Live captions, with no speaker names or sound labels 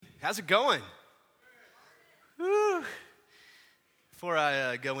How's it going? Woo. Before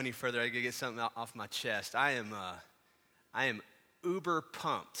I go any further, I gotta get something off my chest. I am uber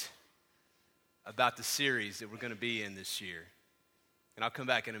pumped about the series that we're going to be in this year. And I'll come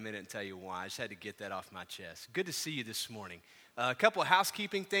back in a minute and tell you why. I just had to get that off my chest. Good to see you this morning. A couple of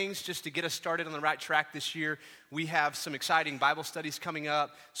housekeeping things just to get us started on the right track this year. We have some exciting Bible studies coming up.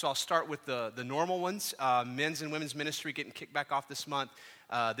 So I'll start with the normal ones. Men's and women's ministry getting kicked back off this month.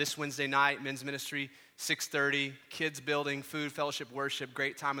 This Wednesday night, men's ministry, 6:30, kids building, food, fellowship, worship,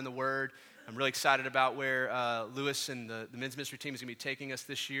 great time in the Word. I'm really excited about where Lewis and the men's ministry team is going to be taking us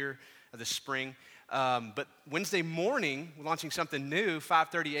this year, this spring. But Wednesday morning, we're launching something new,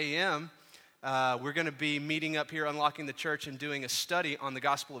 5:30 a.m. We're going to be meeting up here, Unlocking the Church, and doing a study on the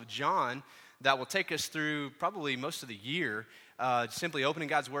Gospel of John that will take us through probably most of the year, simply opening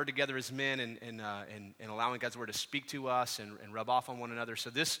God's Word together as men and allowing God's Word to speak to us and rub off on one another. So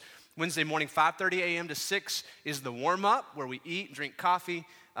this Wednesday morning, 5:30 a.m. to 6 is the warm-up where we eat, drink coffee,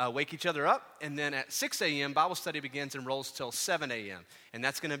 wake each other up, and then at 6 a.m., Bible study begins and rolls till 7 a.m., and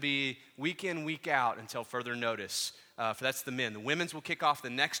that's going to be week in, week out until further notice. That's the men. The women's will kick off the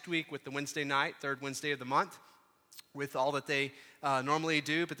next week with the Wednesday night, third Wednesday of the month, with all that they normally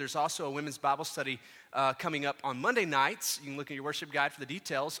do, but there's also a women's Bible study coming up on Monday nights. You can look at your worship guide for the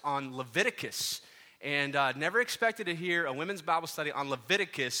details on Leviticus, and never expected to hear a women's Bible study on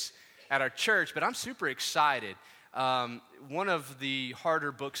Leviticus at our church, but I'm super excited. One of the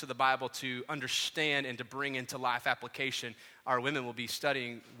harder books of the Bible to understand and to bring into life application, our women will be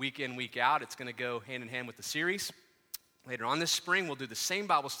studying week in, week out. It's going to go hand in hand with the series. Later on this spring, we'll do the same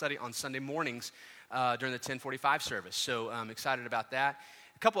Bible study on Sunday mornings during the 10:45 service. So I'm excited about that.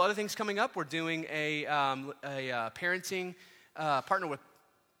 A couple other things coming up. We're doing a parenting,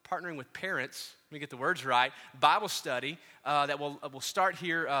 partnering with parents, let me get the words right, Bible study that will start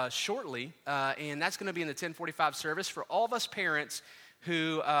here shortly. And that's going to be in the 10:45 service for all of us parents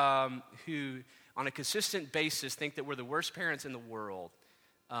who on a consistent basis think that we're the worst parents in the world.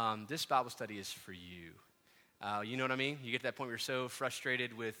 This Bible study is for you. You know what I mean? You get to that point where you're so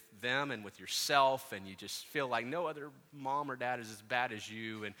frustrated with them and with yourself, and you just feel like no other mom or dad is as bad as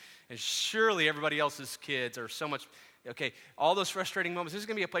you, and surely everybody else's kids are so much, okay, all those frustrating moments. This is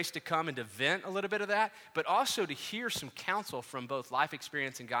going to be a place to come and to vent a little bit of that, but also to hear some counsel from both life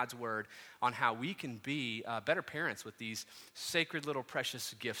experience and God's Word on how we can be better parents with these sacred little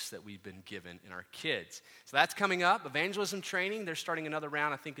precious gifts that we've been given in our kids. So that's coming up. Evangelism training, they're starting another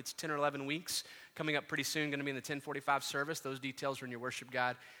round. I think it's 10 or 11 weeks. Coming up pretty soon, going to be in the 10:45 service. Those details are in your worship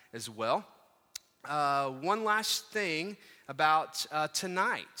guide as well. One last thing about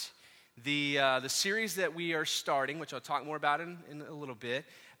tonight. The series that we are starting, which I'll talk more about in a little bit,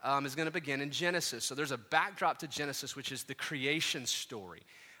 is going to begin in Genesis. So there's a backdrop to Genesis, which is the creation story.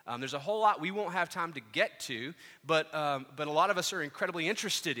 There's a whole lot we won't have time to get to, but a lot of us are incredibly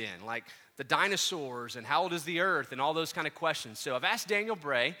interested in, like the dinosaurs and how old is the earth and all those kind of questions. So I've asked Daniel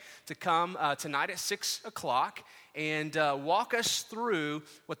Bray to come tonight at 6 o'clock and walk us through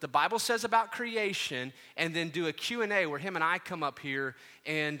what the Bible says about creation, and then do a Q&A where him and I come up here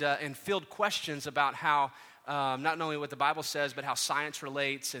and field questions about how not only what the Bible says, but how science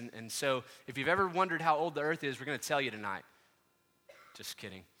relates. And so if you've ever wondered how old the earth is, we're going to tell you tonight. Just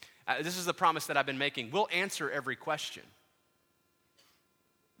kidding. This is the promise that I've been making. We'll answer every question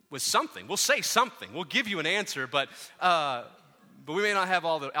with something. We'll say something. We'll give you an answer, but we may not have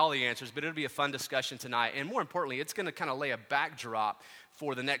all the answers, but it'll be a fun discussion tonight. And more importantly, it's going to kind of lay a backdrop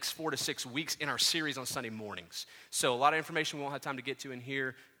for the next 4 to 6 weeks in our series on Sunday mornings. So a lot of information we won't have time to get to in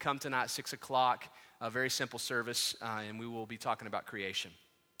here. Come tonight, 6 o'clock, a very simple service, and we will be talking about creation.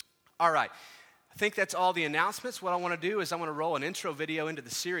 All right. I think that's all the announcements. What I want to do is I want to roll an intro video into the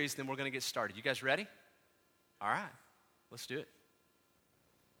series, then we're going to get started. You guys ready? All right. Let's do it.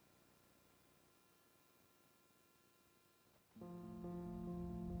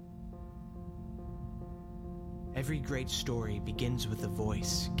 Every great story begins with a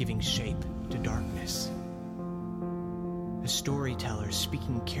voice giving shape to darkness. A storyteller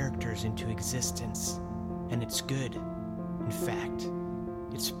speaking characters into existence, and it's good. In fact,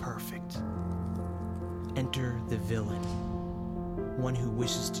 it's perfect. Enter the villain, one who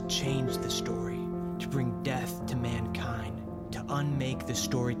wishes to change the story, to bring death to mankind, to unmake the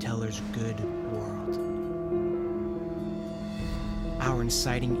storyteller's good world. Our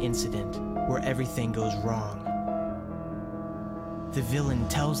inciting incident where everything goes wrong. The villain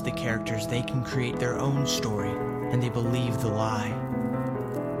tells the characters they can create their own story, and they believe the lie.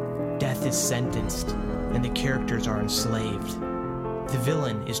 Death is sentenced, and the characters are enslaved. The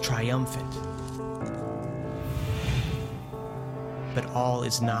villain is triumphant. but all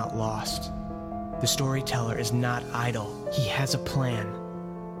is not lost. The storyteller is not idle. He has a plan,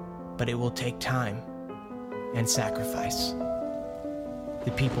 but it will take time and sacrifice.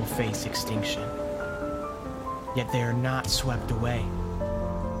 The people face extinction, yet they are not swept away.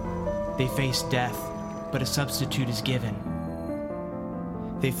 They face death, but a substitute is given.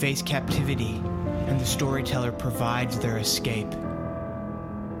 They face captivity, and the storyteller provides their escape.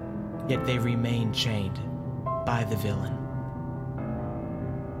 Yet they remain chained by the villain.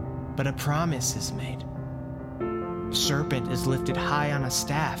 But a promise is made. A serpent is lifted high on a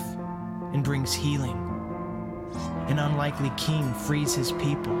staff and brings healing. An unlikely king frees his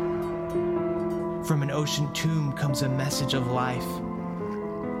people. From an ocean tomb comes a message of life,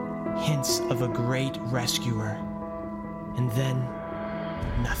 hints of a great rescuer, and then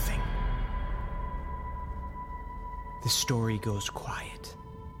nothing. The story goes quiet.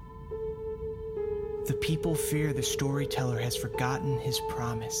 The people fear the storyteller has forgotten his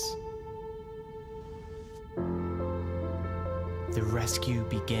promise. The rescue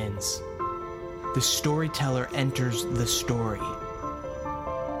begins. The storyteller enters the story.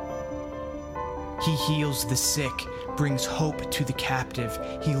 He heals the sick, brings hope to the captive.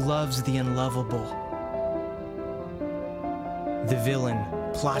 He loves the unlovable. The villain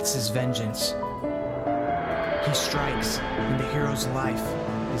plots his vengeance. He strikes, and the hero's life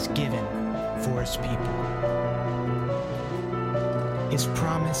is given for his people. Is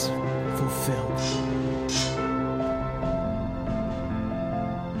promise fulfilled?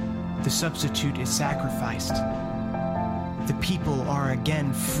 The substitute is sacrificed. The people are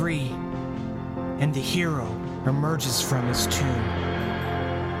again free, and the hero emerges from his tomb.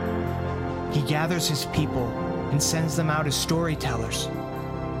 He gathers his people and sends them out as storytellers.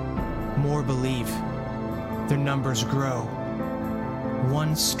 More believe. Their numbers grow.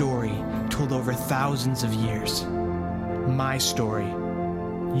 One story told over thousands of years. My story,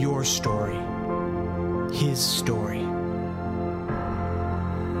 your story, his story.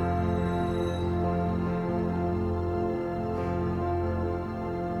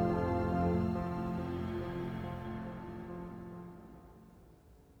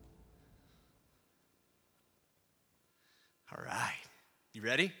 All right, you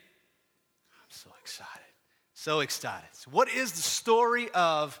ready? I'm so excited. So excited. So what is the story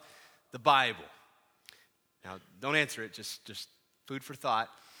of the Bible? Now, don't answer it, just food for thought.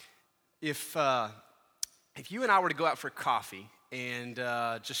 If you and I were to go out for coffee and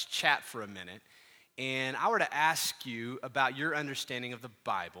just chat for a minute, and I were to ask you about your understanding of the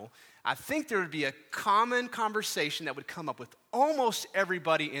Bible, I think there would be a common conversation that would come up with almost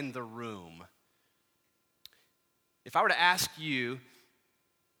everybody in the room. If I were to ask you,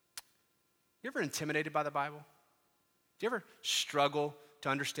 you ever intimidated by the Bible? Do you ever struggle to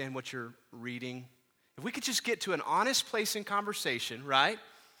understand what you're reading? If we could just get to an honest place in conversation, right?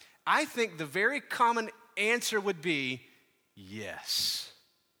 I think the very common answer would be yes.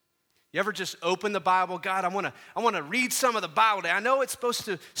 You ever just open the Bible? God, I want to read some of the Bible today. I know it's supposed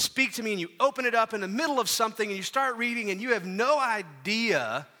to speak to me, and you open it up in the middle of something and you start reading and you have no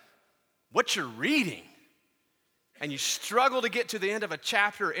idea what you're reading. And you struggle to get to the end of a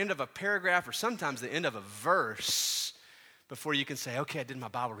chapter or end of a paragraph or sometimes the end of a verse before you can say, okay, I did my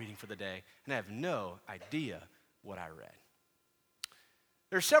Bible reading for the day, and I have no idea what I read.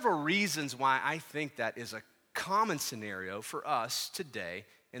 There are several reasons why I think that is a common scenario for us today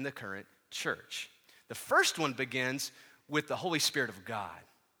in the current church. The first one begins with the Holy Spirit of God.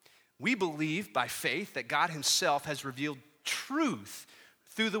 We believe by faith that God himself has revealed truth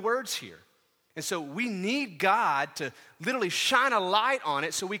through the words here. And so we need God to literally shine a light on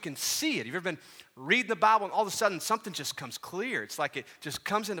it so we can see it. Have you ever been reading the Bible and all of a sudden something just comes clear? It's like it just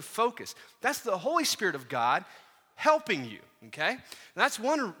comes into focus. That's the Holy Spirit of God helping you, okay? And that's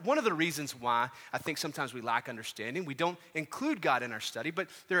one of the reasons why I think sometimes we lack understanding. We don't include God in our study, but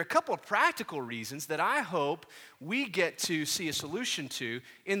there are a couple of practical reasons that I hope we get to see a solution to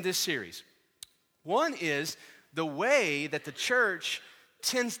in this series. One is the way that the church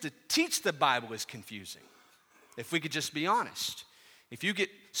tends to teach the Bible is confusing, if we could just be honest. If you get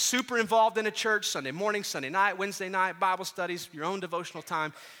super involved in a church, Sunday morning, Sunday night, Wednesday night, Bible studies, your own devotional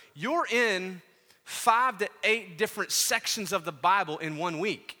time, you're in 5 to 8 different sections of the Bible in 1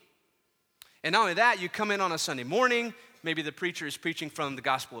 week. And not only that, you come in on a Sunday morning, maybe the preacher is preaching from the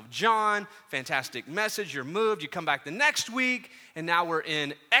Gospel of John, fantastic message, you're moved, you come back the next week, and now we're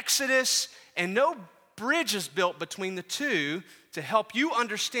in Exodus, and no bridge is built between the two to help you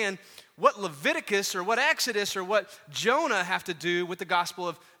understand what Leviticus or what Exodus or what Jonah have to do with the Gospel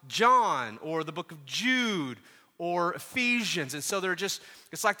of John or the book of Jude or Ephesians. And so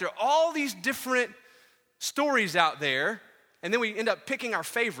it's like there are all these different stories out there, And then we end up picking our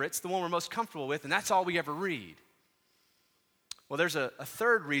favorites, the one we're most comfortable with, and that's all we ever read. Well, there's a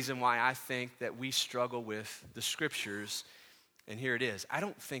third reason why I think that we struggle with the scriptures, and here it is. I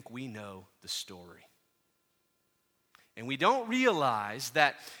don't think we know the story. And we don't realize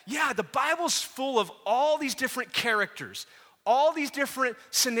that, the Bible's full of all these different characters, all these different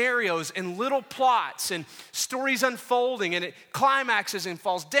scenarios and little plots and stories unfolding, and it climaxes and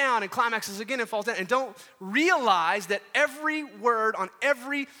falls down and climaxes again and falls down, and don't realize that every word on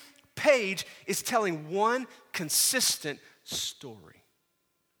every page is telling one consistent story.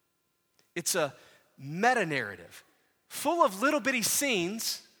 It's a meta-narrative full of little bitty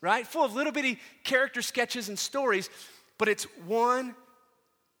scenes, right? Full of little bitty character sketches and stories, but it's one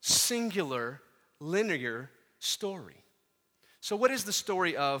singular, linear story. So what is the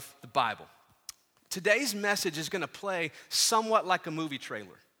story of the Bible? Today's message is going to play somewhat like a movie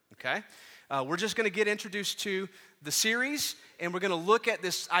trailer, okay? We're just going to get introduced to the series, and we're going to look at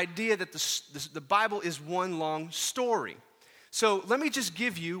this idea that the Bible is one long story. So let me just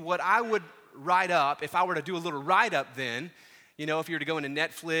give you what I would write up if I were to do a little write-up then. You know, if you were to go into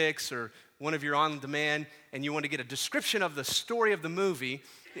Netflix or one of your on-demand and you want to get a description of the story of the movie,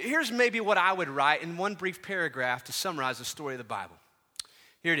 here's maybe what I would write in one brief paragraph to summarize the story of the Bible.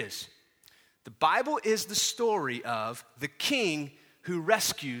 Here it is. The Bible is the story of the king who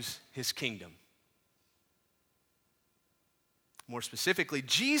rescues his kingdom. More specifically,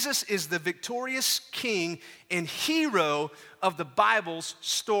 Jesus is the victorious king and hero of the Bible's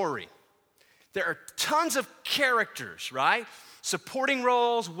story. There are tons of characters, right? Supporting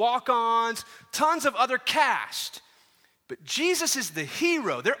roles, walk-ons, tons of other cast. But Jesus is the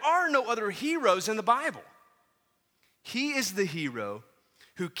hero. There are no other heroes in the Bible. He is the hero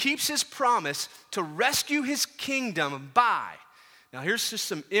who keeps his promise to rescue his kingdom by, now here's just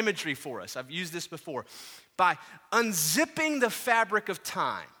some imagery for us. I've used this before. By unzipping the fabric of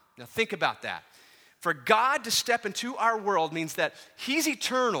time. Now think about that. For God to step into our world means that he's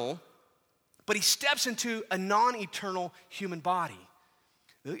eternal, but he steps into a non-eternal human body.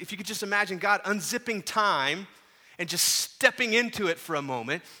 If you could just imagine God unzipping time and just stepping into it for a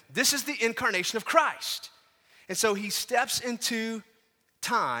moment, this is the incarnation of Christ. And so he steps into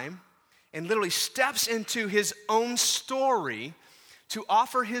time and literally steps into his own story to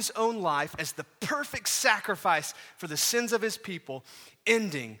offer his own life as the perfect sacrifice for the sins of his people,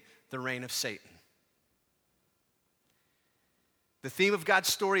 ending the reign of Satan. The theme of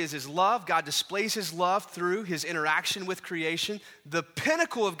God's story is his love. God displays his love through his interaction with creation. The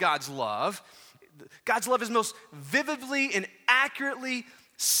pinnacle of God's love is most vividly and accurately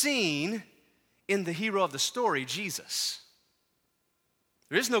seen in the hero of the story, Jesus.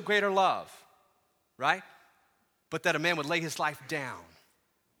 There is no greater love, right? But that a man would lay his life down.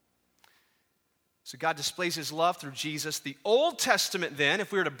 So God displays his love through Jesus. The Old Testament then,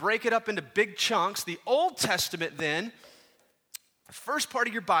 if we were to break it up into big chunks, the Old Testament then, the first part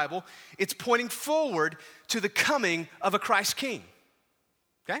of your Bible, it's pointing forward to the coming of a Christ King.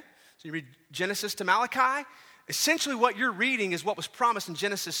 Okay? So you read Genesis to Malachi. Essentially what you're reading is what was promised in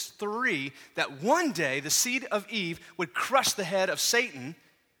Genesis 3, that one day the seed of Eve would crush the head of Satan.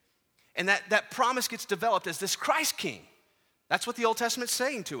 And that promise gets developed as this Christ King. That's what the Old Testament's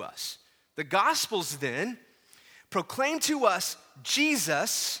saying to us. The Gospels then proclaim to us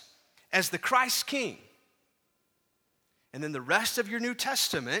Jesus as the Christ King. And then the rest of your New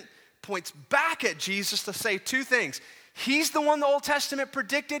Testament points back at Jesus to say two things. He's the one the Old Testament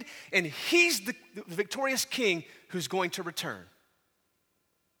predicted, and he's the victorious king who's going to return.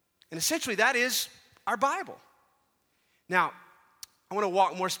 And essentially that is our Bible. Now, I want to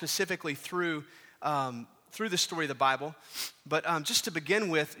walk more specifically through the story of the Bible. But just to begin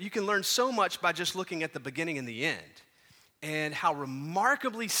with, you can learn so much by just looking at the beginning and the end, and how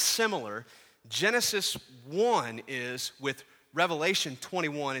remarkably similar Genesis 1 is with Revelation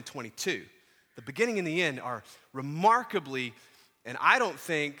 21 and 22. The beginning and the end are remarkably, and I don't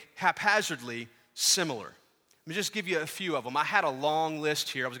think haphazardly, similar. Let me just give you a few of them. I had a long list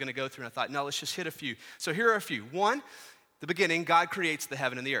here I was going to go through, and I thought, no, let's just hit a few. So here are a few. One, the beginning, God creates the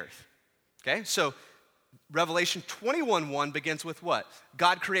heaven and the earth. Okay, so Revelation 21:1 begins with what?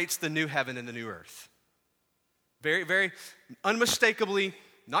 God creates the new heaven and the new earth. Very, very unmistakably,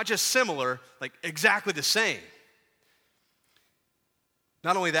 not just similar, like exactly the same.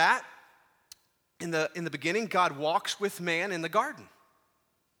 Not only that, in the beginning, God walks with man in the garden.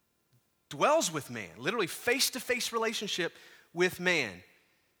 Dwells with man, literally face-to-face relationship with man.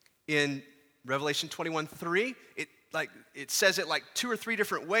 In Revelation 21:3, it says it like two or three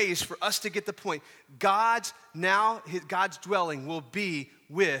different ways for us to get the point. God's dwelling will be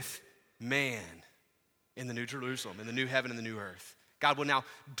with man. in the New Jerusalem, in the new heaven and the new earth. God will now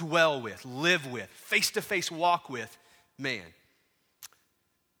dwell with, live with, face-to-face walk with man.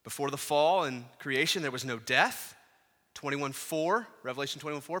 Before the fall and creation, there was no death. Revelation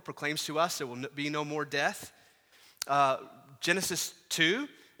 21:4 proclaims to us there will be no more death. Genesis 2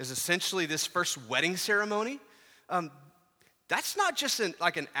 is essentially this first wedding ceremony. That's not just an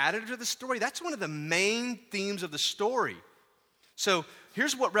additive to the story. That's one of the main themes of the story. So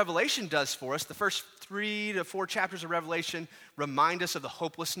here's what Revelation does for us. The first 3 to 4 chapters of Revelation remind us of the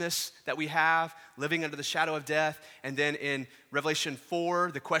hopelessness that we have, living under the shadow of death. And then in Revelation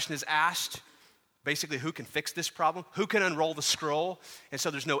 4, the question is asked, basically, who can fix this problem? Who can unroll the scroll? And so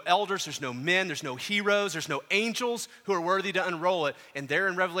there's no elders, there's no men, there's no heroes, there's no angels who are worthy to unroll it. And there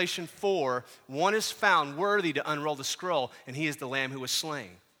in Revelation 4, one is found worthy to unroll the scroll, and he is the Lamb who was slain.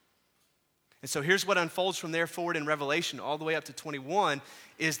 And so here's what unfolds from there forward in Revelation all the way up to 21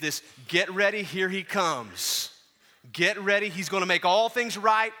 is this, get ready, here he comes. Get ready, he's going to make all things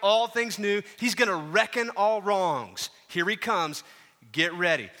right, all things new. He's going to reckon all wrongs. Here he comes, get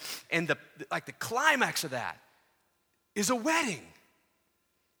ready. And the climax of that is a wedding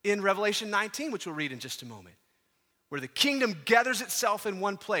in Revelation 19, which we'll read in just a moment, where the kingdom gathers itself in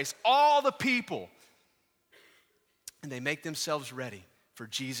one place, all the people, and they make themselves ready for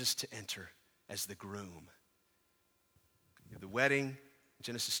Jesus to enter as the groom. You have the wedding,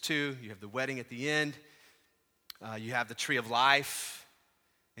 Genesis 2, you have the wedding at the end. You have the tree of life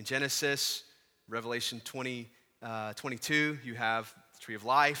in Genesis. Revelation 22, you have the tree of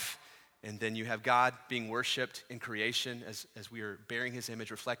life. And then you have God being worshiped in creation as we are bearing his image,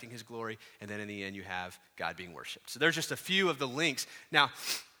 reflecting his glory. And then in the end, you have God being worshiped. So there's just a few of the links. Now,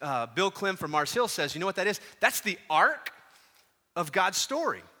 Bill Clem from Mars Hill says, you know what that is? That's the arc of God's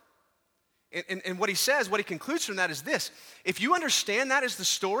story. And what he says, what he concludes from that is this. If you understand that as the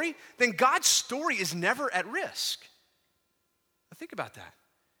story, then God's story is never at risk. Now think about that.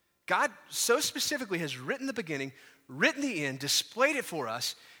 God so specifically has written the beginning, written the end, displayed it for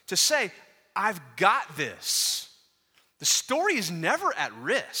us to say, I've got this. The story is never at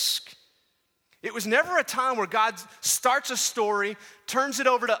risk. It was never a time where God starts a story, turns it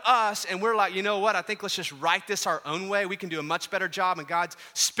over to us, and we're like, you know what, I think let's just write this our own way. We can do a much better job, and God's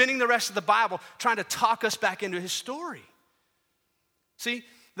spinning the rest of the Bible, trying to talk us back into his story. See,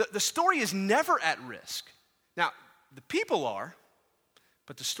 the story is never at risk. Now, the people are,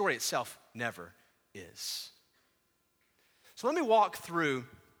 but the story itself never is. So let me walk through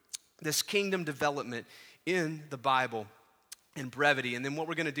this kingdom development in the Bible in brevity, and then what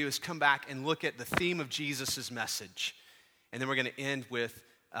we're going to do is come back and look at the theme of Jesus' message, and then we're going to end with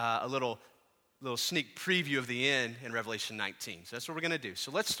a little sneak preview of the end in Revelation 19. So that's what we're going to do.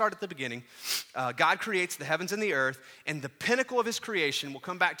 So let's start at the beginning. God creates the heavens and the earth, and the pinnacle of his creation, we'll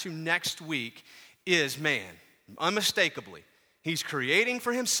come back to next week, is man, unmistakably. He's creating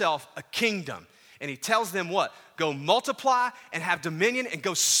for himself a kingdom, and he tells them what? Go multiply and have dominion and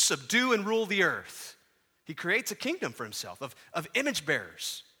go subdue and rule the earth. He creates a kingdom for himself of image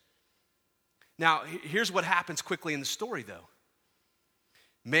bearers. Now, here's what happens quickly in the story, though.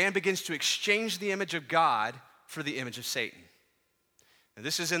 Man begins to exchange the image of God for the image of Satan. Now,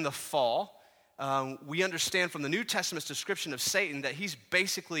 this is in the fall. We understand from the New Testament's description of Satan that he's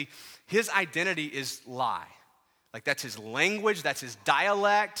basically, his identity is lie. Like that's his language, that's his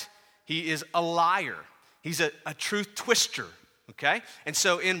dialect. He is a liar. He's a truth twister. Okay? And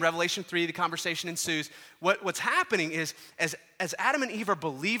so in Revelation 3, the conversation ensues. What's happening is as Adam and Eve are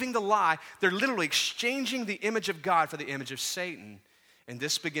believing the lie, they're literally exchanging the image of God for the image of Satan. And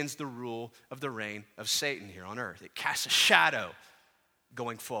this begins the rule of the reign of Satan here on earth. It casts a shadow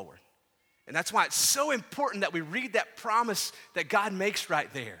going forward. And that's why it's so important that we read that promise that God makes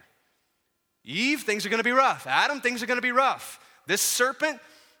right there. Eve, things are going to be rough. Adam, things are going to be rough. This serpent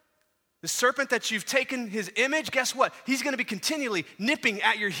that you've taken his image, guess what? He's going to be continually nipping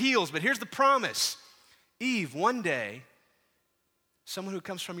at your heels. But here's the promise. Eve, one day, someone who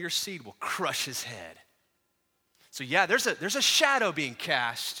comes from your seed will crush his head. So yeah, there's a shadow being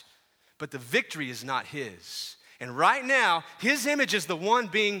cast, but the victory is not his. And right now, his image is the one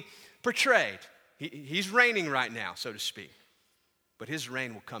being portrayed. He's reigning right now, so to speak. But his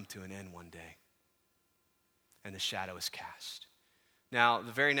reign will come to an end one day. And the shadow is cast. Now,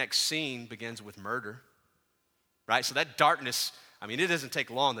 the very next scene begins with murder, right? So that darkness, it doesn't take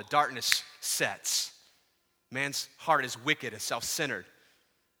long. The darkness sets. Man's heart is wicked and self-centered.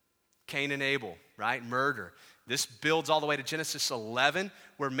 Cain and Abel, right? Murder. This builds all the way to Genesis 11,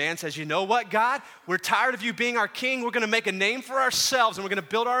 where man says, you know what, God? We're tired of you being our king. We're going to make a name for ourselves, and we're going to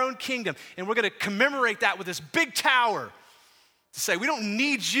build our own kingdom, and we're going to commemorate that with this big tower to say, we don't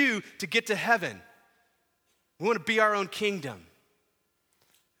need you to get to heaven. We want to be our own kingdom.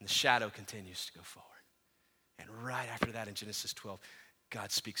 And the shadow continues to go forward. And right after that in Genesis 12,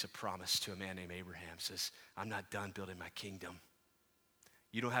 God speaks a promise to a man named Abraham. Says, I'm not done building my kingdom.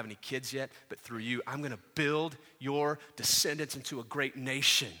 You don't have any kids yet, but through you, I'm going to build your descendants into a great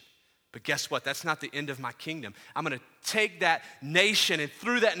nation. But guess what? That's not the end of my kingdom. I'm going to take that nation, and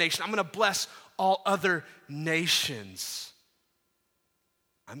through that nation, I'm going to bless all other nations.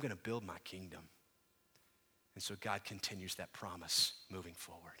 I'm going to build my kingdom. And so God continues that promise moving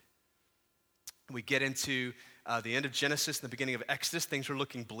forward. We get into the end of Genesis and the beginning of Exodus. Things are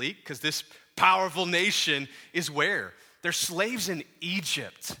looking bleak because this powerful nation is where? They're slaves in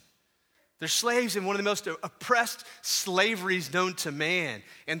Egypt. They're slaves in one of the most oppressed slaveries known to man.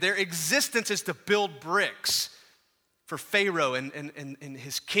 And their existence is to build bricks for Pharaoh and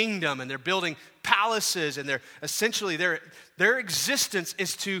his kingdom. And they're building palaces. And they're essentially, their existence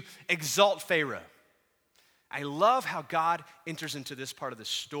is to exalt Pharaoh. I love how God enters into this part of the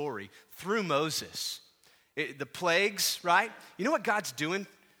story through Moses. The plagues, right? You know what God's doing?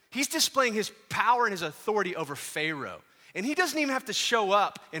 He's displaying his power and his authority over Pharaoh. And he doesn't even have to show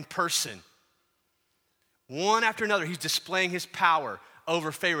up in person. One after another, he's displaying his power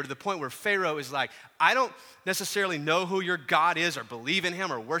over Pharaoh to the point where Pharaoh is like, I don't necessarily know who your God is or believe in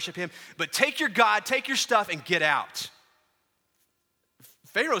him or worship him, but take your God, take your stuff, and get out.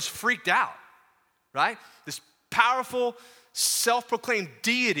 Pharaoh's freaked out, right? This powerful, self-proclaimed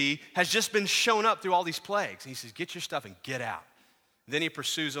deity has just been shown up through all these plagues. And he says, get your stuff and get out. Then he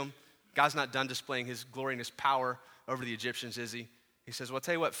pursues them. God's not done displaying his glory and his power over the Egyptians, is he? He says, well, I'll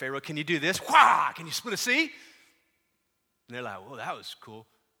tell you what, Pharaoh, can you do this? Wah! Can you split a sea? And they're like, well, that was cool.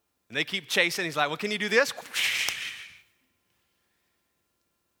 And they keep chasing. He's like, well, can you do this?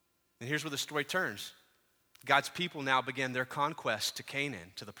 And here's where the story turns. God's people now begin their conquest to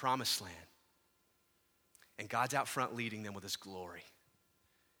Canaan, to the promised land. And God's out front leading them with his glory.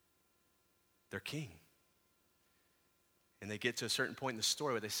 They're king. And they get to a certain point in the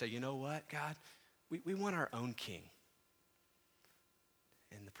story where they say, you know what, God? We want our own king.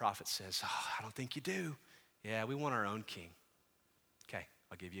 And the prophet says, oh, I don't think you do. Yeah, we want our own king. Okay,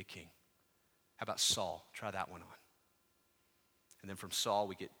 I'll give you a king. How about Saul? Try that one on. And then from Saul,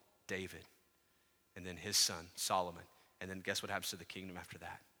 we get David. And then his son, Solomon. And then guess what happens to the kingdom after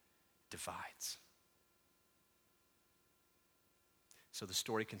that? Divides. So the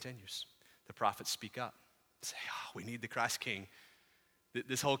story continues. The prophets speak up. Say, oh, we need the Christ king.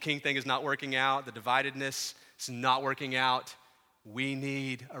 This whole king thing is not working out. The dividedness is not working out. We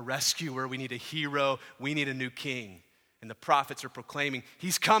need a rescuer. We need a hero. We need a new king. And the prophets are proclaiming,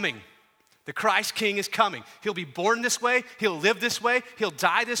 he's coming. The Christ king is coming. He'll be born this way. He'll live this way. He'll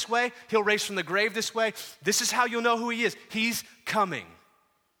die this way. He'll raise from the grave this way. This is how you'll know who he is. He's coming.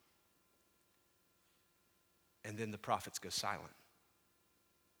 And then the prophets go silent.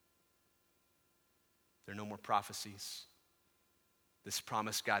 There are no more prophecies. This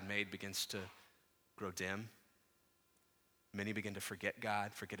promise God made begins to grow dim. Many begin to forget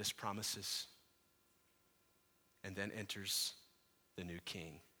God, forget his promises. And then enters the new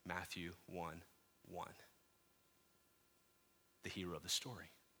king, Matthew 1:1. The hero of the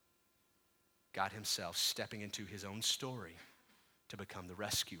story. God himself stepping into his own story to become the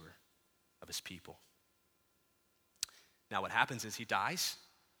rescuer of his people. Now what happens is he dies.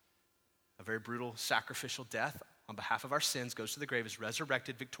 A very brutal sacrificial death on behalf of our sins, goes to the grave, is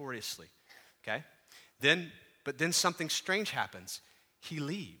resurrected victoriously. Okay? But then something strange happens. He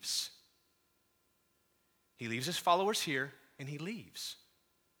leaves. He leaves his followers here, and he leaves.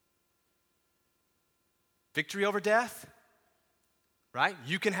 Victory over death, right?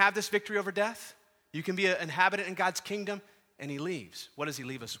 You can have this victory over death. You can be an inhabitant in God's kingdom, and he leaves. What does he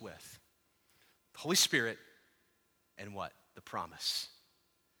leave us with? The Holy Spirit and what? The promise.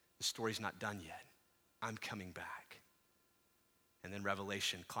 The story's not done yet. I'm coming back. And then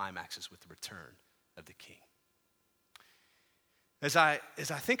Revelation climaxes with the return of the king. As I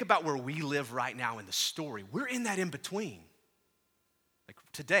think about where we live right now in the story, we're in that in-between. Like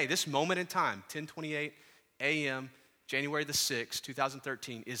today, this moment in time, 10:28 a.m., January the 6th,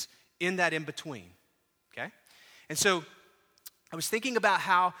 2013, is in that in-between, okay? And so I was thinking about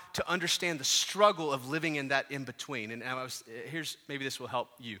how to understand the struggle of living in that in-between. And maybe this will help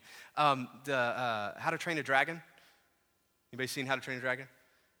you. How to Train a Dragon. Anybody seen How to Train a Dragon?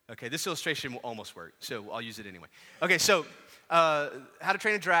 Okay, this illustration will almost work, so I'll use it anyway. Okay, so How to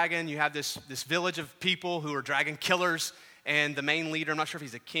Train a Dragon, you have this village of people who are dragon killers, and the main leader, I'm not sure if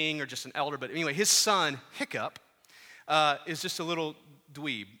he's a king or just an elder, but anyway, his son, Hiccup, is just a little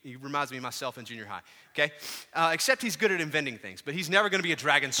dweeb. He reminds me of myself in junior high, okay? Except he's good at inventing things, but he's never going to be a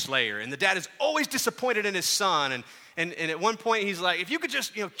dragon slayer. And the dad is always disappointed in his son. And at one point, he's like, if you could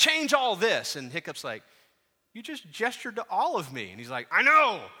just, change all this. And Hiccup's like, you just gestured to all of me. And he's like, I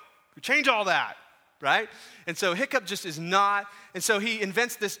know. Change all that, right? And so Hiccup just is not. And so he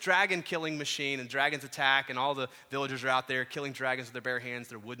invents this dragon killing machine, and dragons attack, and all the villagers are out there killing dragons with their bare hands,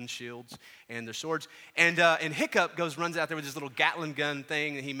 their wooden shields, and their swords. And Hiccup runs out there with this little Gatling gun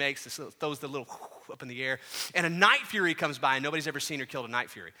thing that he makes, throws the little up in the air. And a Night Fury comes by, and nobody's ever seen or killed a Night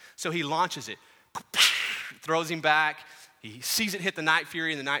Fury. So he launches it, throws him back. He sees it hit the Night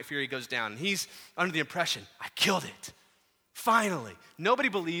Fury, and the Night Fury goes down. And he's under the impression, I killed it. Finally. Nobody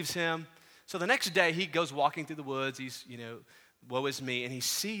believes him. So the next day, he goes walking through the woods. He's, woe is me. And he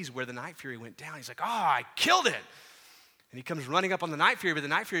sees where the Night Fury went down. He's like, I killed it. And he comes running up on the Night Fury, but the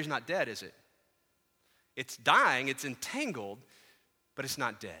Night Fury's not dead, is it? It's dying. It's entangled, but it's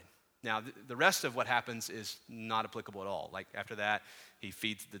not dead. Now, the rest of what happens is not applicable at all. Like, after that, he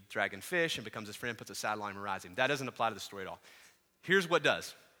feeds the dragon fish and becomes his friend, puts a saddle on him, and rides him. That doesn't apply to the story at all. Here's what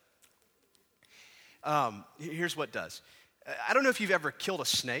does. Here's what does. I don't know if you've ever killed a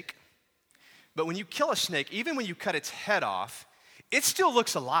snake, but when you kill a snake, even when you cut its head off, it still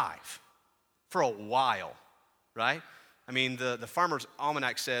looks alive for a while, right? I mean, the Farmer's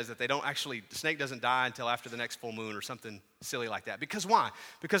Almanac says that the snake doesn't die until after the next full moon or something silly like that. Because why?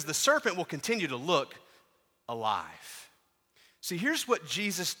 Because the serpent will continue to look alive. See, here's what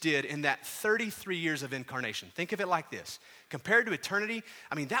Jesus did in that 33 years of incarnation. Think of it like this. Compared to eternity,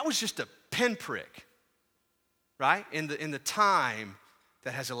 that was just a pinprick, right? In the time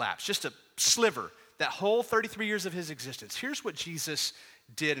that has elapsed. Just a sliver, that whole 33 years of his existence. Here's what Jesus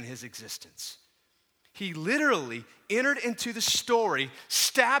did in his existence. He literally entered into the story,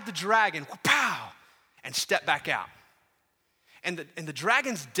 stabbed the dragon, pow, and stepped back out. And the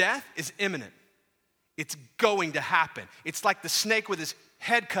dragon's death is imminent. It's going to happen. It's like the snake with his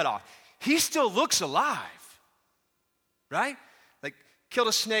head cut off. He still looks alive, right? Like, killed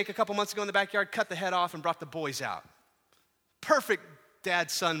a snake a couple months ago in the backyard, cut the head off, and brought the boys out. Perfect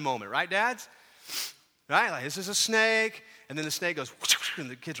dad-son moment, right, dads? Right? Like, this is a snake, and then the snake goes, and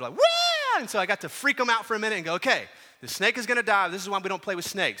the kids are like, wah! And so I got to freak them out for a minute and go, okay, the snake is going to die. This is why we don't play with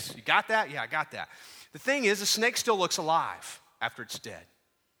snakes. You got that? Yeah, I got that. The thing is, the snake still looks alive after it's dead.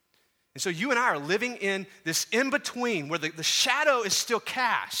 And so you and I are living in this in-between where the shadow is still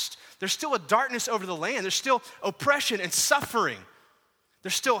cast. There's still a darkness over the land. There's still oppression and suffering.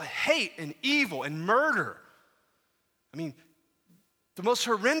 There's still hate and evil and murder. The most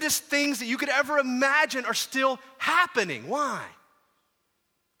horrendous things that you could ever imagine are still happening. Why?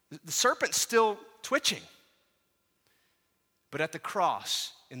 The serpent's still twitching. But at the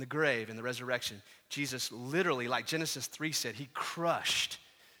cross, in the grave, in the resurrection, Jesus literally, like Genesis 3 said, he crushed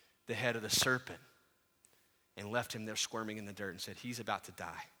the head of the serpent and left him there squirming in the dirt and said, he's about to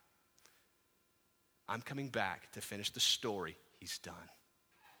die. I'm coming back to finish the story he's done.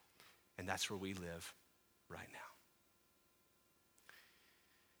 And that's where we live right now.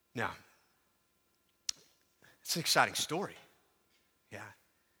 Now, it's an exciting story. Yeah.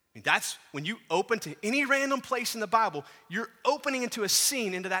 That's when you open to any random place in the Bible, you're opening into a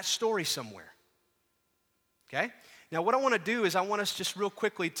scene, into that story somewhere. Okay? Now, what I want to do is I want us just real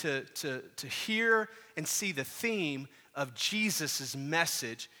quickly to hear and see the theme of Jesus'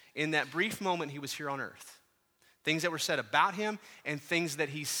 message in that brief moment he was here on earth. Things that were said about him and things that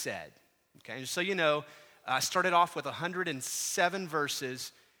he said. Okay? And just so you know, I started off with 107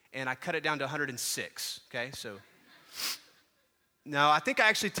 verses and I cut it down to 106. Okay? So, no, I think I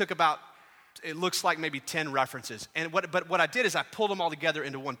actually took about, it looks like maybe 10 references. But what I did is I pulled them all together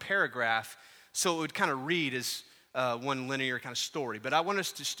into one paragraph so it would kind of read as one linear kind of story. But I want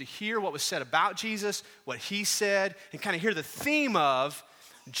us just to hear what was said about Jesus, what he said, and kind of hear the theme of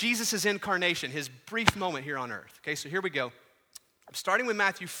Jesus' incarnation, his brief moment here on earth. Okay, so here we go. I'm starting with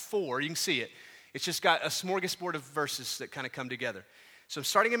Matthew 4. You can see it. It's just got a smorgasbord of verses that kind of come together. So I'm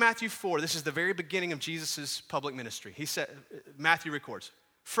starting in Matthew 4. This is the very beginning of Jesus' public ministry. He said, Matthew records,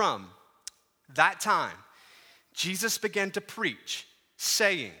 from that time, Jesus began to preach,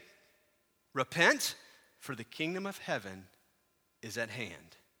 saying, repent, for the kingdom of heaven is at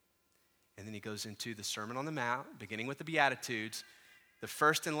hand. And then he goes into the Sermon on the Mount, beginning with the Beatitudes, the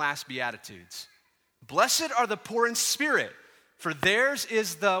first and last Beatitudes. Blessed are the poor in spirit, for theirs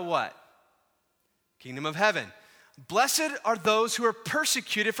is the what? Kingdom of heaven. Blessed are those who are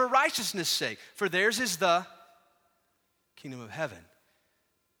persecuted for righteousness' sake, for theirs is the kingdom of heaven.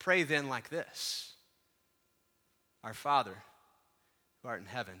 Pray then like this. Our Father, who art in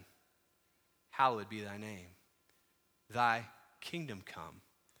heaven, hallowed be thy name. Thy kingdom come,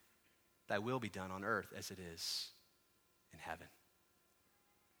 thy will be done on earth as it is in heaven.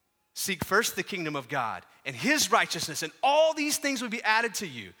 Seek first the kingdom of God and his righteousness, and all these things will be added to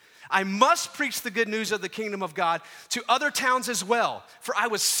you. I must preach the good news of the kingdom of God to other towns as well, for I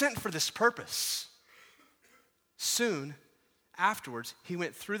was sent for this purpose. Soon afterwards, he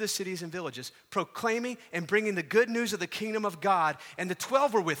went through the cities and villages, proclaiming and bringing the good news of the kingdom of God, and the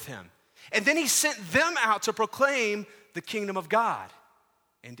 12 were with him. And then he sent them out to proclaim the kingdom of God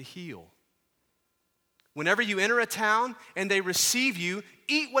and to heal. Whenever you enter a town and they receive you,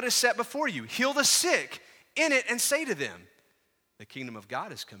 eat what is set before you. Heal the sick in it and say to them, the kingdom of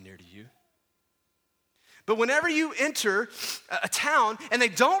God has come near to you. But whenever you enter a town and they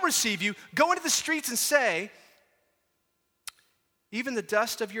don't receive you, go into the streets and say, even the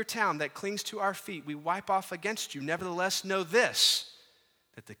dust of your town that clings to our feet, we wipe off against you. Nevertheless, know this,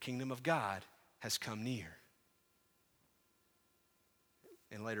 that the kingdom of God has come near.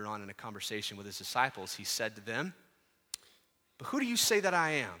 And later on in a conversation with his disciples, he said to them, but who do you say that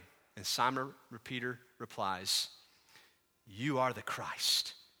I am? And Simon Peter replies, you are the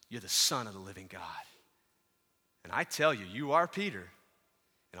Christ. You're the Son of the living God. And I tell you, you are Peter.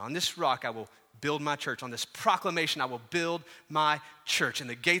 And on this rock I will build my church. On this proclamation I will build my church. And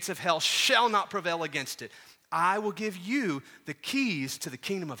the gates of hell shall not prevail against it. I will give you the keys to the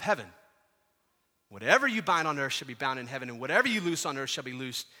kingdom of heaven. Whatever you bind on earth shall be bound in heaven, and whatever you loose on earth shall be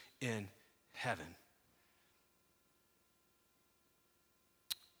loosed in heaven.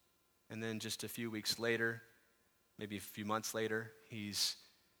 And then just a few weeks later, maybe a few months later, he's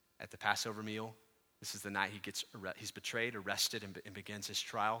at the Passover meal. This is the night he's betrayed, arrested, and begins his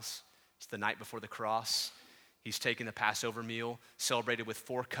trials. It's the night before the cross. He's taking the Passover meal, celebrated with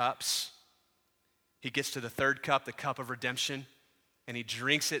 4 cups. He gets to the 3rd cup, the cup of redemption, and he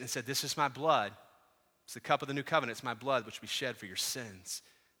drinks it and said, this is my blood. It's the cup of the new covenant. It's my blood which will be shed for your sins.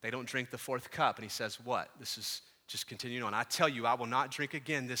 They don't drink the 4th cup. And he says, what? This is just continuing on. I tell you, I will not drink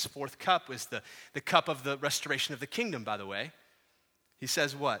again. This 4th cup is the cup of the restoration of the kingdom, by the way. He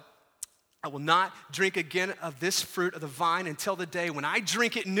says what? I will not drink again of this fruit of the vine until the day when I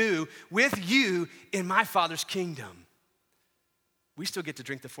drink it new with you in my Father's kingdom. We still get to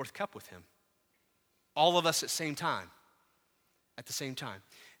drink the 4th cup with him. All of us at the same time.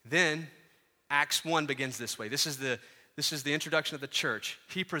 Then Acts 1 begins this way. This is the introduction of the church.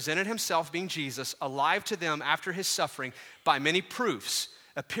 He presented himself, being Jesus, alive to them after his suffering by many proofs,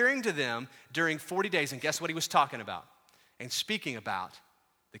 appearing to them during 40 days. And guess what he was talking about? And speaking about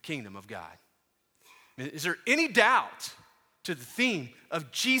the kingdom of God. Is there any doubt to the theme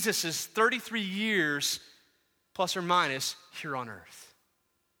of Jesus' 33 years, plus or minus, here on earth?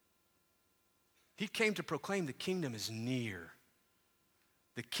 He came to proclaim the kingdom is near.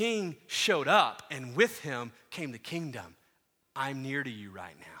 The king showed up, and with him came the kingdom. I'm near to you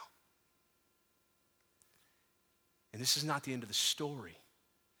right now. And this is not the end of the story.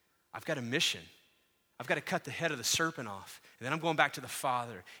 I've got a mission. I've got to cut the head of the serpent off. And then I'm going back to the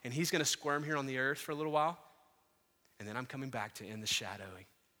Father. And he's going to squirm here on the earth for a little while. And then I'm coming back to end the shadowing.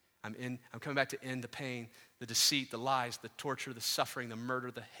 I'm coming back to end the pain, the deceit, the lies, the torture, the suffering, the murder,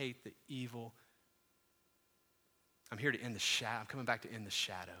 the hate, the evil. I'm here to end the shadow. I'm coming back to end the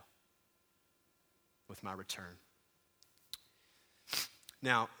shadow with my return.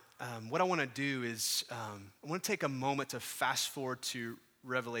 Now, what I want to do is I want to take a moment to fast forward to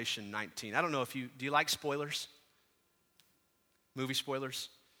Revelation 19. I don't know do you like spoilers? Movie spoilers?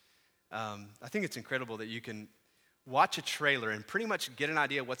 I think it's incredible that you can watch a trailer and pretty much get an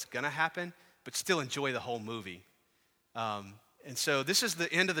idea of what's going to happen, but still enjoy the whole movie. And so this is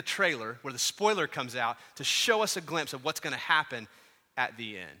the end of the trailer where the spoiler comes out to show us a glimpse of what's going to happen at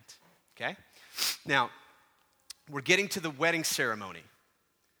the end, okay? Now, we're getting to the wedding ceremony.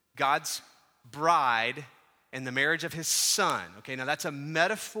 God's bride and the marriage of his son, okay? Now, that's a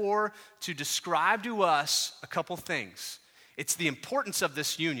metaphor to describe to us a couple things. It's the importance of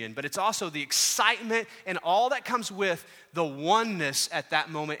this union, but it's also the excitement and all that comes with the oneness at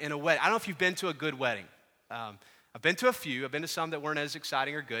that moment in a wedding. I don't know if you've been to a good wedding. I've been to a few. I've been to some that weren't as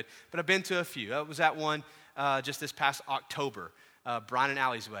exciting or good, but I've been to a few. I was at one just this past October, Brian and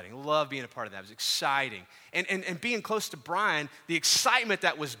Allie's wedding. Love being a part of that. It was exciting. And being close to Brian, the excitement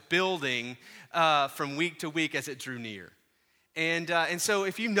that was building from week to week as it drew near. And so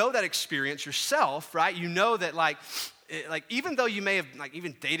if you know that experience yourself, right, you know that like even though you may have like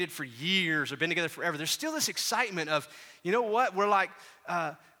even dated for years or been together forever, there's still this excitement of, you know what, we're like,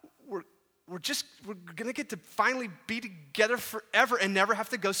 we're going to get to finally be together forever and never have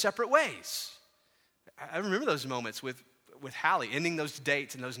to go separate ways. I remember those moments with with Hallie, ending those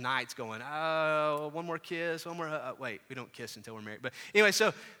dates and those nights going, oh, one more kiss, one more, wait, we don't kiss until we're married. But anyway,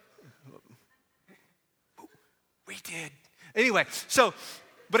 so we did. Anyway, so,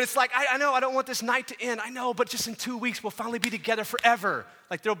 but it's like, I know I don't want this night to end. I know, but just in 2 weeks, we'll finally be together forever.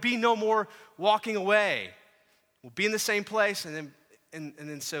 Like there'll be no more walking away. We'll be in the same place. And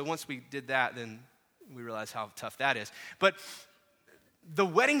then so once we did that, then we realized how tough that is. But the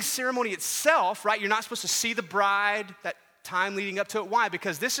wedding ceremony itself, right? You're not supposed to see the bride, that time leading up to it. Why?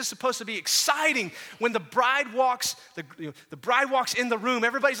 Because this is supposed to be exciting. When the bride walks, the bride walks in the room,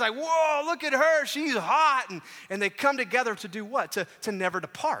 everybody's like, whoa, look at her, she's hot. And they come together to do what? To never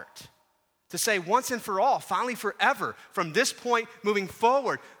depart. To say once and for all, finally forever, from this point moving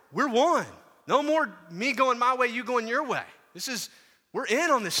forward, we're one. No more me going my way, you going your way. We're in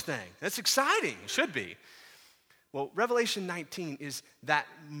on this thing. That's exciting. It should be. Well, Revelation 19 is that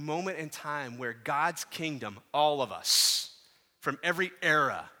moment in time where God's kingdom, all of us, from every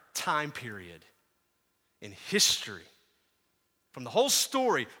era, time period, in history, from the whole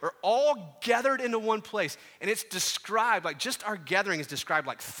story, are all gathered into one place. And it's described, like just our gathering is described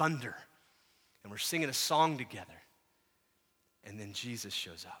like thunder. And we're singing a song together. And then Jesus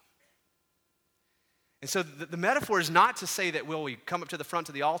shows up. And so the metaphor is not to say that, we come up to the front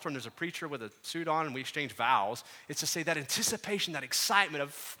to the altar and there's a preacher with a suit on and we exchange vows. It's to say that anticipation, that excitement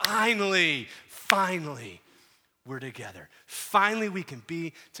of finally, we're together. Finally, we can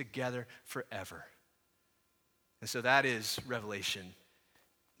be together forever. And so that is Revelation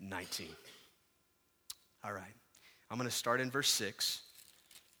 19. All right, I'm going to start in verse 6.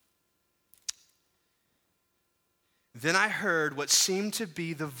 Then I heard what seemed to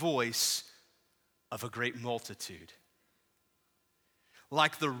be the voice of a great multitude,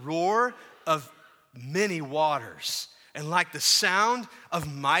 like the roar of many waters, and like the sound of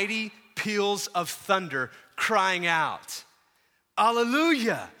mighty peals of thunder, crying out,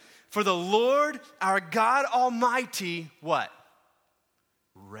 Alleluia! For the Lord our God Almighty, what?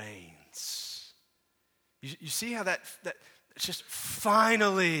 Reigns. You see how that it's just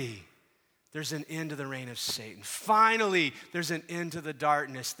finally there's an end to the reign of Satan. Finally, there's an end to the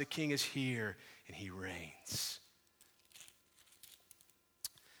darkness. The King is here. And he reigns.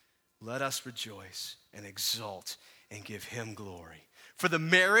 Let us rejoice and exult and give him glory. For the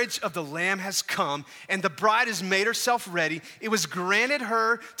marriage of the Lamb has come, and the bride has made herself ready. It was granted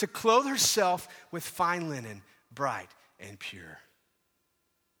her to clothe herself with fine linen, bright and pure.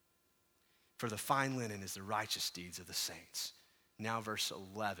 For the fine linen is the righteous deeds of the saints. Now verse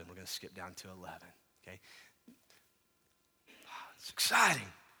 11, we're going to skip down to 11, okay? It's exciting.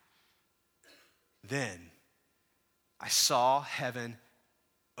 Then I saw heaven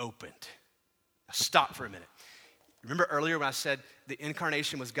opened. Now stop for a minute. Remember earlier when I said the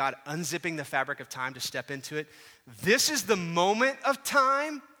incarnation was God unzipping the fabric of time to step into it? This is the moment of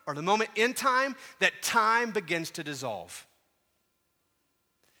time, or the moment in time, that time begins to dissolve.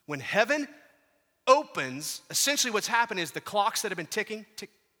 When heaven opens, essentially what's happened is the clocks that have been ticking, tick,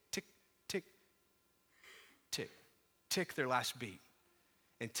 tick, tick, tick, tick their last beat.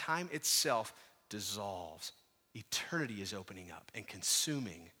 And time itself dissolves. Eternity is opening up and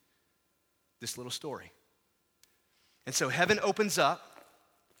consuming this little story. And so heaven opens up,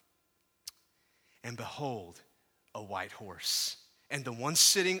 and behold, a white horse. And the one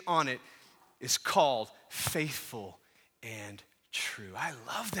sitting on it is called Faithful and True. I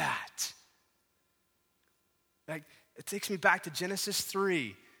love that. Like, it takes me back to Genesis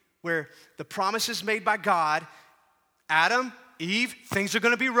 3, where the promises made by God, Adam, Eve, things are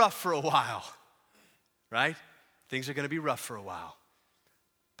going to be rough for a while. Right? Things are going to be rough for a while.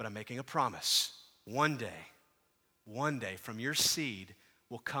 But I'm making a promise. One day from your seed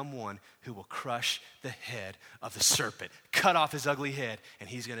will come one who will crush the head of the serpent, cut off his ugly head, and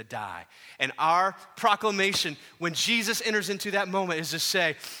he's going to die. And our proclamation when Jesus enters into that moment is to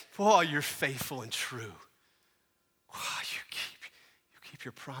say, oh, you're faithful and true. Oh, you keep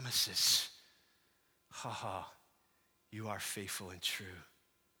your promises. You are faithful and true.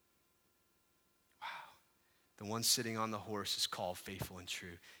 The one sitting on the horse is called Faithful and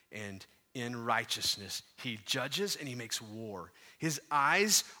True. And in righteousness, he judges and he makes war. His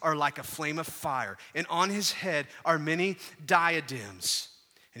eyes are like a flame of fire, and on his head are many diadems.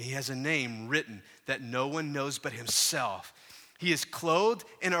 And he has a name written that no one knows but himself. He is clothed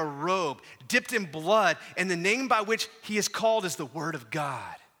in a robe, dipped in blood, and the name by which he is called is the Word of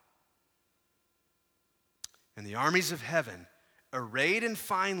God. And the armies of heaven, arrayed in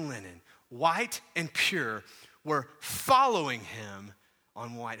fine linen, white and pure, were following him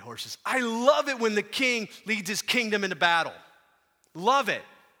on white horses. I love it when the king leads his kingdom into battle. Love it.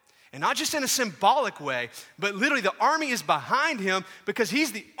 And not just in a symbolic way, but literally the army is behind him because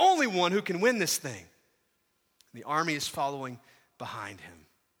he's the only one who can win this thing. The army is following behind him.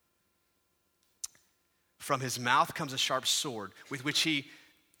 From his mouth comes a sharp sword with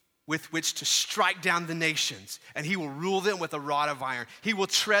which to strike down the nations, and he will rule them with a rod of iron. He will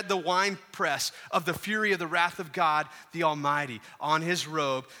tread the winepress of the fury of the wrath of God the Almighty. On his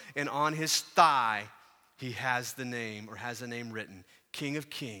robe and on his thigh, he has a name written, King of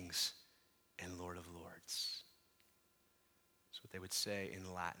Kings and Lord of Lords. That's what they would say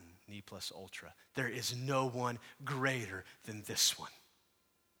in Latin, ne plus ultra. There is no one greater than this one.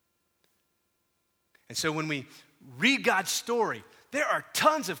 And so when we read God's story, there are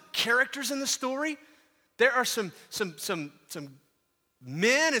tons of characters in the story. There are some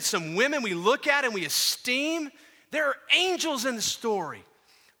men and some women we look at and we esteem. There are angels in the story.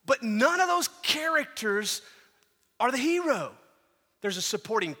 But none of those characters are the hero. There's a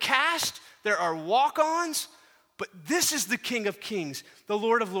supporting cast. There are walk-ons. But this is the King of Kings, the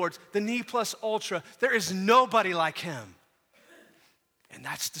Lord of Lords, the ne plus ultra. There is nobody like him. And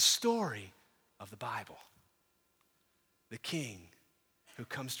that's the story of the Bible. The King who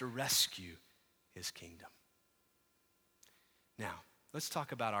comes to rescue his kingdom. Now, let's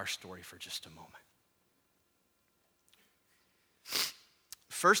talk about our story for just a moment.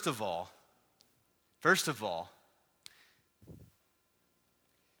 First of all,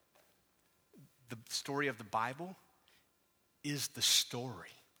 the story of the Bible is the story.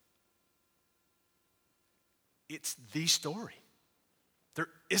 It's the story. There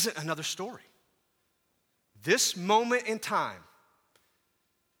isn't another story. This moment in time,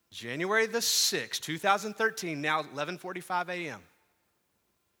 January the 6th, 2013, now 11:45 a.m.,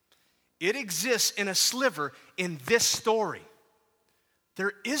 it exists in a sliver in this story.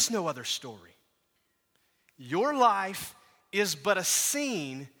 There is no other story. Your life is but a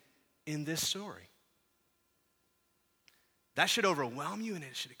scene in this story. That should overwhelm you and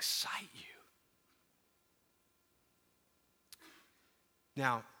it should excite you.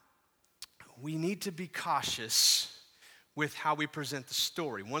 Now, we need to be cautious with how we present the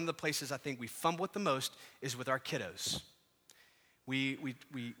story. One of the places I think we fumble it the most is with our kiddos. We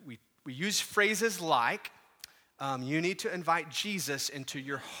use phrases like, you need to invite Jesus into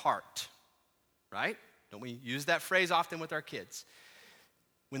your heart, right? Don't we use that phrase often with our kids?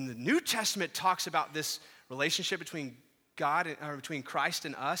 When the New Testament talks about this relationship between God or between Christ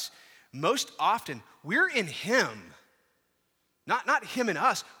and us, most often we're in him. Not him and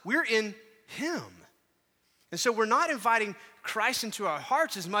us, we're in him. And so we're not inviting Christ into our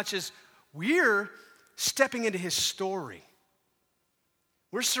hearts as much as we're stepping into his story.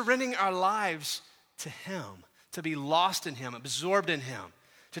 We're surrendering our lives to him, to be lost in him, absorbed in him,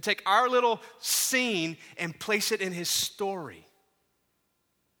 to take our little scene and place it in his story.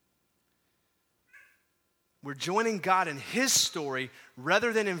 We're joining God in his story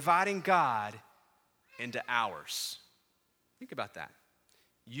rather than inviting God into ours. Think about that.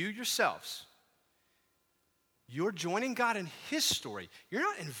 You yourselves, you're joining God in his story. You're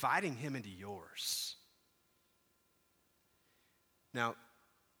not inviting him into yours. Now,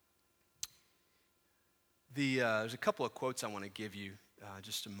 there's a couple of quotes I want to give you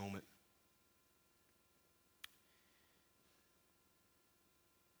just a moment.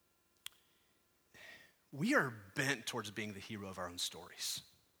 We are bent towards being the hero of our own stories.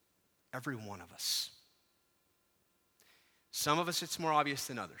 Every one of us. Some of us, it's more obvious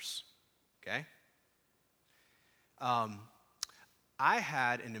than others, okay? I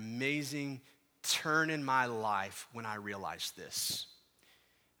had an amazing turn in my life when I realized this.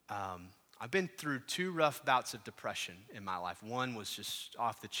 I've been through 2 rough bouts of depression in my life. One was just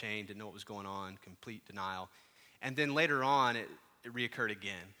off the chain, didn't know what was going on, complete denial. And then later on, it reoccurred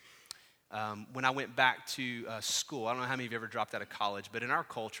again. When I went back to school, I don't know how many of you ever dropped out of college, but in our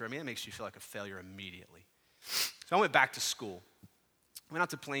culture, it makes you feel like a failure immediately. So I went back to school. I went out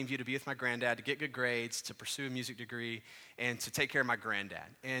to Plainview to be with my granddad, to get good grades, to pursue a music degree, and to take care of my granddad.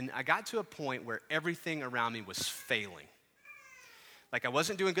 And I got to a point where everything around me was failing. Like I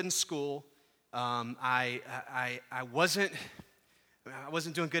wasn't doing good in school. I wasn't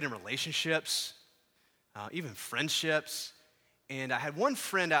doing good in relationships, even friendships. And I had one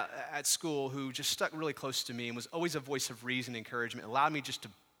friend at school who just stuck really close to me and was always a voice of reason and encouragement, allowed me just to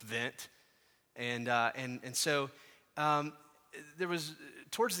vent. And so there was,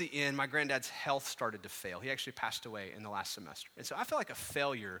 towards the end, my granddad's health started to fail. He actually passed away in the last semester. And so I felt like a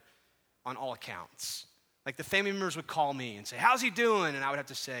failure on all accounts. Like the family members would call me and say, how's he doing? And I would have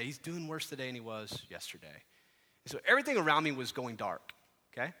to say, he's doing worse today than he was yesterday. And so everything around me was going dark,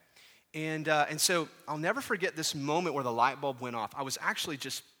 okay? And so I'll never forget this moment where the light bulb went off. I was actually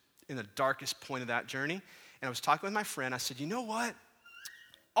just in the darkest point of that journey. And I was talking with my friend. I said, you know what?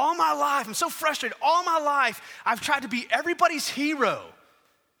 All my life, I'm so frustrated. All my life, I've tried to be everybody's hero.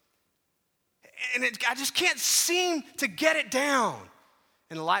 And I just can't seem to get it down.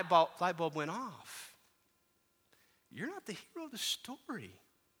 And the light bulb went off. You're not the hero of the story.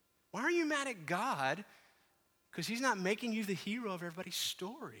 Why are you mad at God? Because he's not making you the hero of everybody's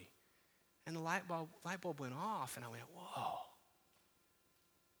story. And the light bulb went off, and I went, whoa.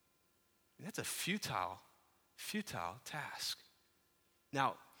 And that's a futile task.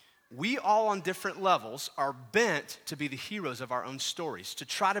 Now, we all on different levels are bent to be the heroes of our own stories, to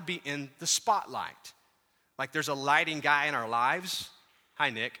try to be in the spotlight. Like there's a lighting guy in our lives. Hi,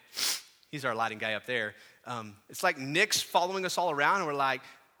 Nick. He's our lighting guy up there. It's like Nick's following us all around, and we're like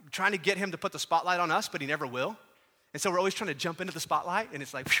trying to get him to put the spotlight on us, but he never will. And so we're always trying to jump into the spotlight, and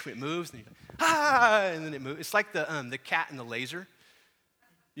it's like, it moves, and you're like, and then it moves. It's like the cat and the laser,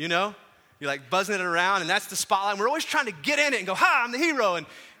 you know? You're like buzzing it around, and that's the spotlight. And we're always trying to get in it and go, I'm the hero. And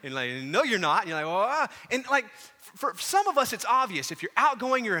like, no, you're not. And you're like, well, And like, for some of us, it's obvious. If you're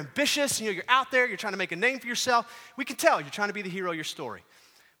outgoing, you're ambitious, you're out there, you're trying to make a name for yourself, we can tell you're trying to be the hero of your story.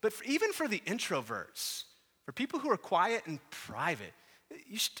 But even for the introverts, for people who are quiet and private,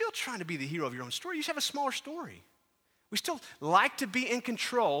 you're still trying to be the hero of your own story. You just have a smaller story. We still like to be in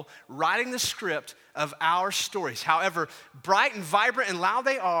control, writing the script of our stories. However bright and vibrant and loud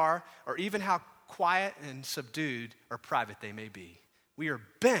they are, or even how quiet and subdued or private they may be. We are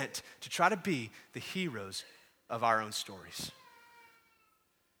bent to try to be the heroes of our own stories.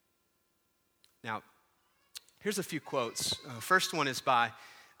 Now, here's a few quotes. First one is by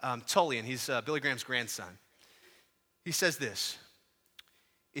Tullian. He's Billy Graham's grandson. He says this: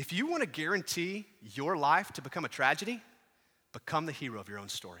 if you want to guarantee your life to become a tragedy, become the hero of your own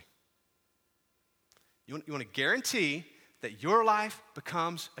story. You want to guarantee that your life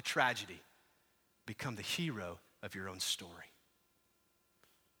becomes a tragedy, become the hero of your own story.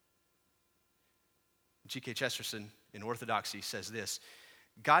 G.K. Chesterton in Orthodoxy says this: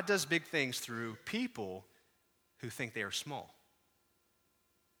 God does big things through people who think they are small.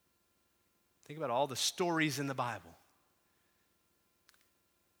 Think about all the stories in the Bible.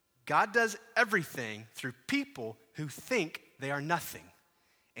 God does everything through people who think they are nothing.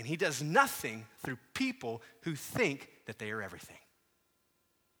 And he does nothing through people who think that they are everything.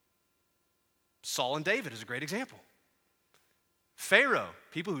 Saul and David is a great example. Pharaoh,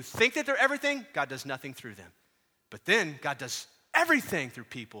 people who think that they're everything, God does nothing through them. But then God does everything through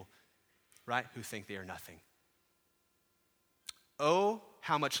people, right, who think they are nothing. Oh,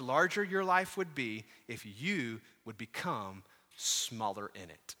 how much larger your life would be if you would become smaller in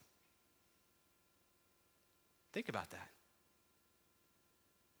it. Think about that.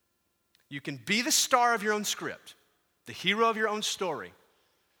 You can be the star of your own script, the hero of your own story.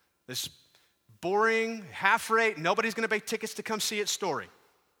 This boring, half-rate, nobody's going to pay tickets to come see it story.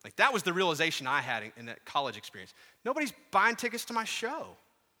 Like that was the realization I had in that college experience. Nobody's buying tickets to my show.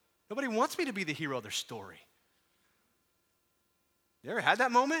 Nobody wants me to be the hero of their story. You ever had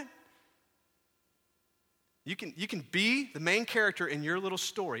that moment? You can be the main character in your little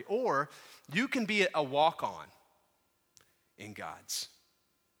story, or you can be a walk-on in God's.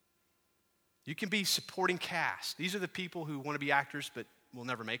 You can be supporting cast. These are the people who want to be actors but will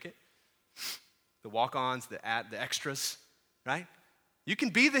never make it. The walk-ons, the extras, right? You can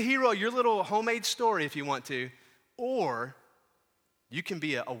be the hero of your little homemade story if you want to, or you can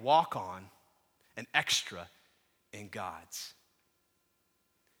be a walk-on, an extra in God's.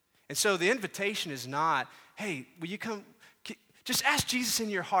 And so the invitation is not, hey, will you come, just ask Jesus in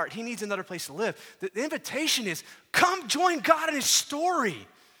your heart. He needs another place to live. The invitation is, come join God in his story.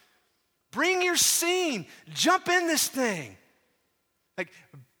 Bring your scene. Jump in this thing. Like,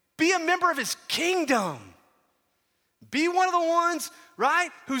 be a member of his kingdom. Be one of the ones, right,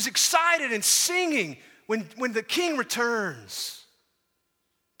 who's excited and singing when the king returns.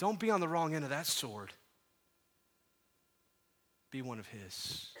 Don't be on the wrong end of that sword. Be one of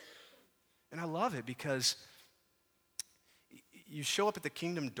his. And I love it because you show up at the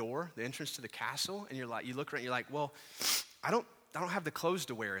kingdom door, the entrance to the castle, and you look around, you're like, well, I don't have the clothes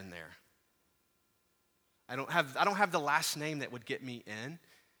to wear in there. I don't have the last name that would get me in.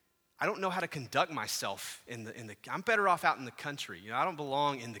 I don't know how to conduct myself in the I'm better off out in the country. I don't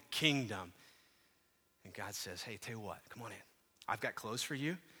belong in the kingdom. And God says, hey, tell you what, come on in. I've got clothes for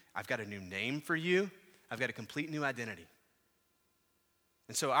you. I've got a new name for you. I've got a complete new identity.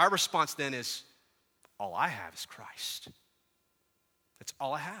 And so our response then is, all I have is Christ. That's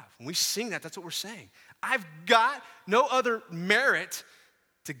all I have. When we sing that, that's what we're saying. I've got no other merit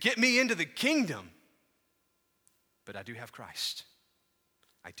to get me into the kingdom, but I do have Christ.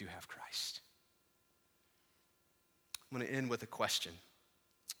 I do have Christ. I'm going to end with a question.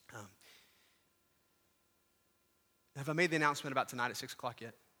 Have I made the announcement about tonight at 6 o'clock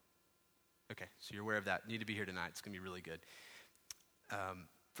yet? Okay, so you're aware of that. You need to be here tonight. It's going to be really good.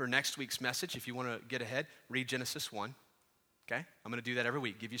 For next week's message, if you want to get ahead, read Genesis 1. Okay? I'm going to do that every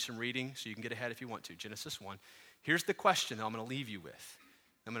week. Give you some reading so you can get ahead if you want to. Genesis 1. Here's the question that I'm going to leave you with.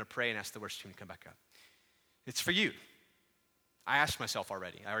 I'm going to pray and ask the worship team to come back up. It's for you. I asked myself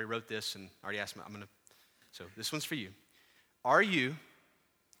already. I already wrote this and already asked my, so this one's for you. Are you,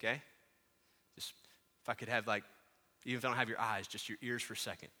 okay? Just if I could have even if I don't have your eyes, just your ears for a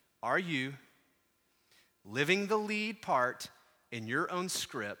second. Are you living the lead part in your own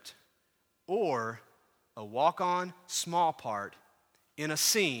script or a walk-on small part in a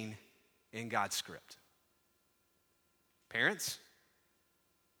scene in God's script? Parents,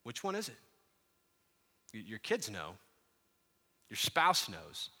 which one is it? Your kids know. Your spouse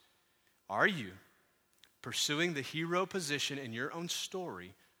knows. Are you pursuing the hero position in your own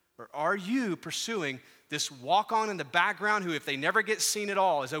story, or are you pursuing this walk-on in the background who, if they never get seen at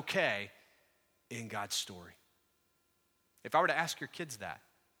all, is okay in God's story? If I were to ask your kids that,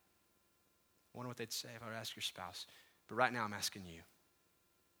 I wonder what they'd say if I were to ask your spouse. But right now I'm asking you.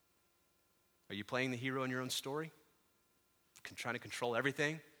 Are you playing the hero in your own story? Trying to control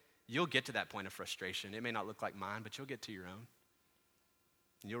everything? You'll get to that point of frustration. It may not look like mine, but you'll get to your own.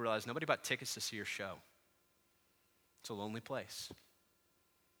 And you'll realize nobody bought tickets to see your show. It's a lonely place.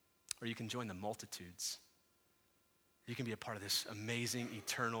 Or you can join the multitudes. You can be a part of this amazing,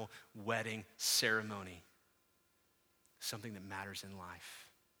 eternal wedding ceremony. Something that matters in life.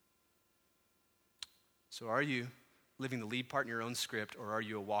 So are you living the lead part in your own script, or are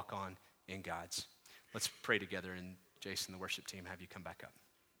you a walk-on in God's? Let's pray together, and Jason, the worship team, have you come back up.